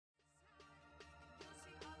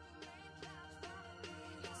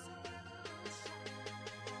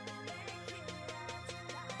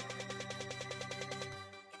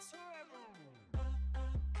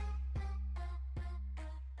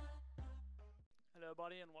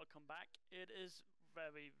everybody, and welcome back. It is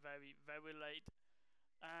very late,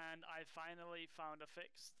 and I finally found a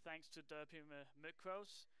fix thanks to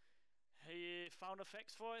derpymycros. He found a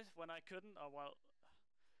fix for it when I couldn't, or well,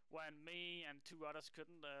 when me and two others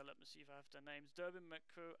couldn't. Let me see if I have their names.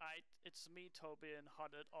 derpymycro, ItsMeTobi, and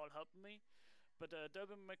Hotted all helped me. But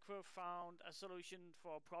derpymycro found a solution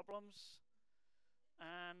for problems,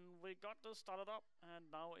 and we got this started up, and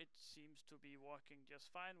now it seems to be working just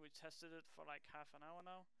fine. We tested it for like half an hour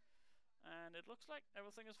now, and it looks like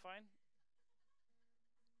everything is fine.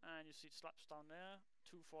 And you see it slaps down there,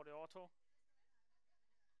 240 auto.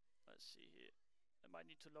 Let's see here. I might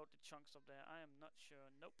need to load the chunks up there. I am not sure.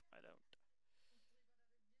 Nope, I don't.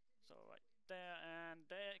 So right there, and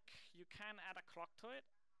there you can add a clock to it.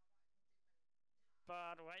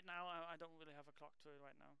 But right now I don't really have a clock to it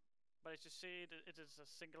right now. But as you see, it is a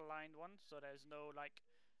single lined one, so there's no like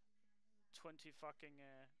 20 fucking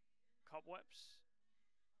cobwebs.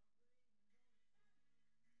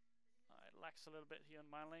 It lacks a little bit here on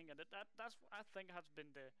mining, and that's I think has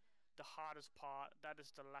been the hardest part. That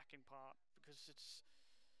is the lacking part, because it's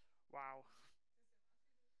wow.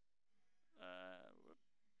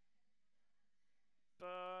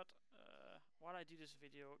 But while I do this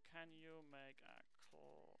video, can you make a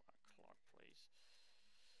clock, please?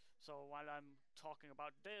 So while I'm talking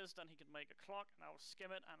about this, then he can make a clock, and I'll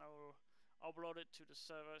skim it and I'll upload it to the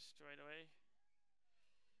server straight away.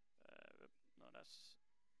 No, that's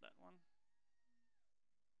that one.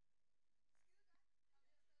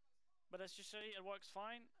 But as you see, it works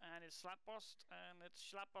fine, and it's slap bossed, and it's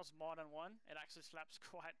slap bossed more than one. It actually slaps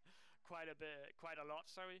quite a lot.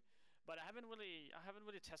 Sorry, but I haven't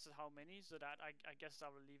really tested how many, so that I guess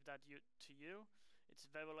I will leave that to you. It's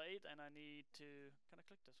very late, and I need to. Can I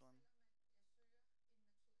click this one?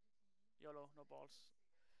 YOLO, no balls.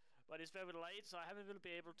 But it's very late, so I haven't really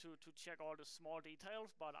been able to check all the small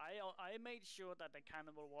details. But I made sure that the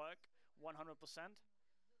cannon will work 100%.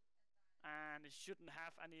 And it shouldn't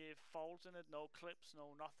have any faults in it, no clips,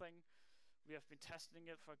 no nothing. We have been testing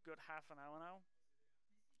it for a good half an hour now,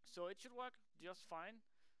 so it should work just fine.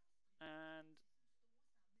 And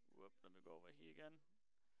whoop, let me go over here again.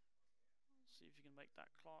 See if you can make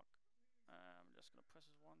that clock. I'm just gonna press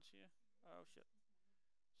this once here. Oh shit!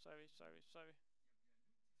 Sorry.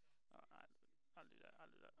 I'll do that.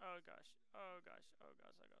 Oh gosh.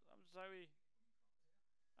 I'm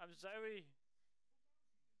sorry.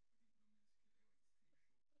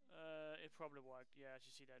 It probably worked. Yeah, as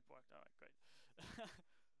you see, that worked. Alright, great.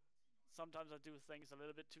 Sometimes I do things a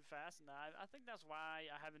little bit too fast, and I think that's why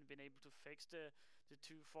I haven't been able to fix the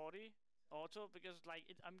 240 auto, because like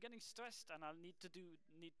I'm getting stressed and I need to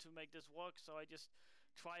make this work. So I just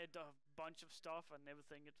try a bunch of stuff, and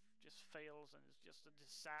everything it just fails, and it's just a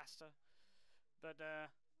disaster. But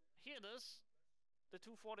here it is. The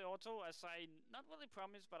 240 auto, as I not really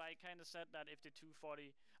promised, but I kind of said that if the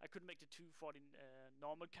 240, I could make the 240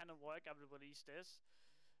 normal cannon work, I would release this.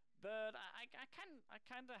 But I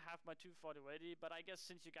kind of have my 240 ready, but I guess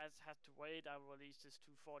since you guys had to wait, I will release this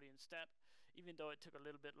 240 instead. Even though it took a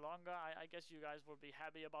little bit longer, I guess you guys will be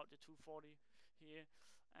happy about the 240 here.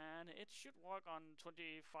 And it should work on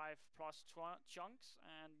 25 plus chunks,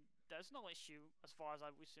 and there's no issue as far as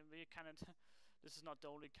I've seen. We cannot. This is not the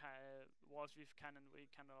only walls we've cannon. We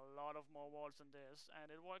cannon a lot of more walls than this, and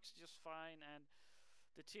it works just fine. And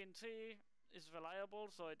the TNT is reliable,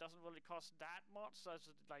 so it doesn't really cost that much. So it's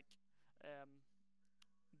like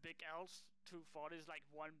Big L's 240 is like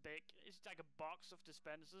one big. It's like a box of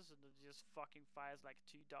dispensers, and it just fucking fires like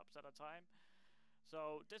 2 dubs at a time.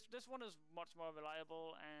 So this one is much more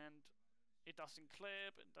reliable, and it doesn't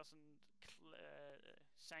clip, it doesn't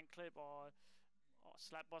sand clip or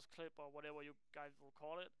slap boss clip or whatever you guys will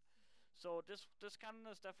call it. So this cannon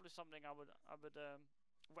is definitely something I would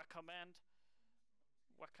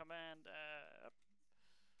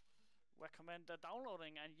recommend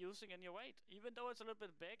downloading and using in your raid, even though it's a little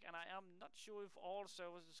bit big, and I am not sure if all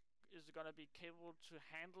servers is gonna be capable to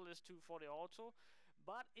handle this 240 auto.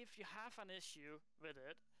 But if you have an issue with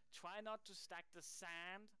it, try not to stack the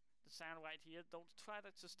sand right here. Don't try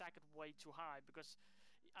to stack it way too high, because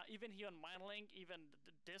even here on MineLink, even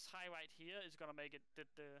this high right here is gonna make it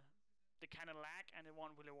the cannon lag, and it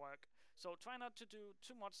won't really work. So try not to do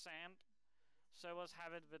too much sand. Servers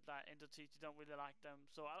have it with like entities, you don't really like them.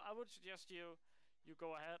 So I would suggest you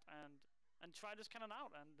go ahead and try this cannon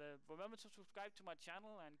out, and remember to subscribe to my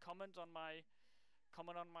channel and comment on my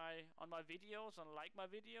videos and like my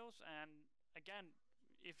videos. And again,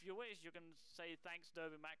 if you wish, you can say thanks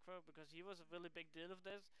derpymycro, because he was a really big deal of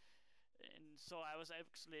this. And so I was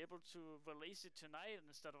actually able to release it tonight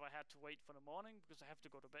instead of I had to wait for the morning because I have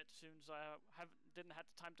to go to bed soon. So I didn't have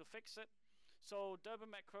the time to fix it. So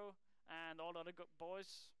derpymycro and all the other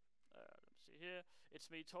boys, let me see here,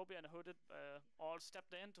 ItsMeTobi and Hooded all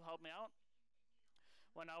stepped in to help me out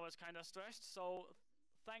when I was kind of stressed. So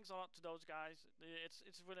thanks a lot to those guys.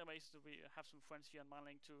 It's really amazing to have some friends here on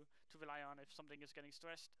MyLink to rely on if something is getting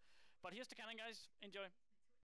stressed. But here's the cannon, guys. Enjoy.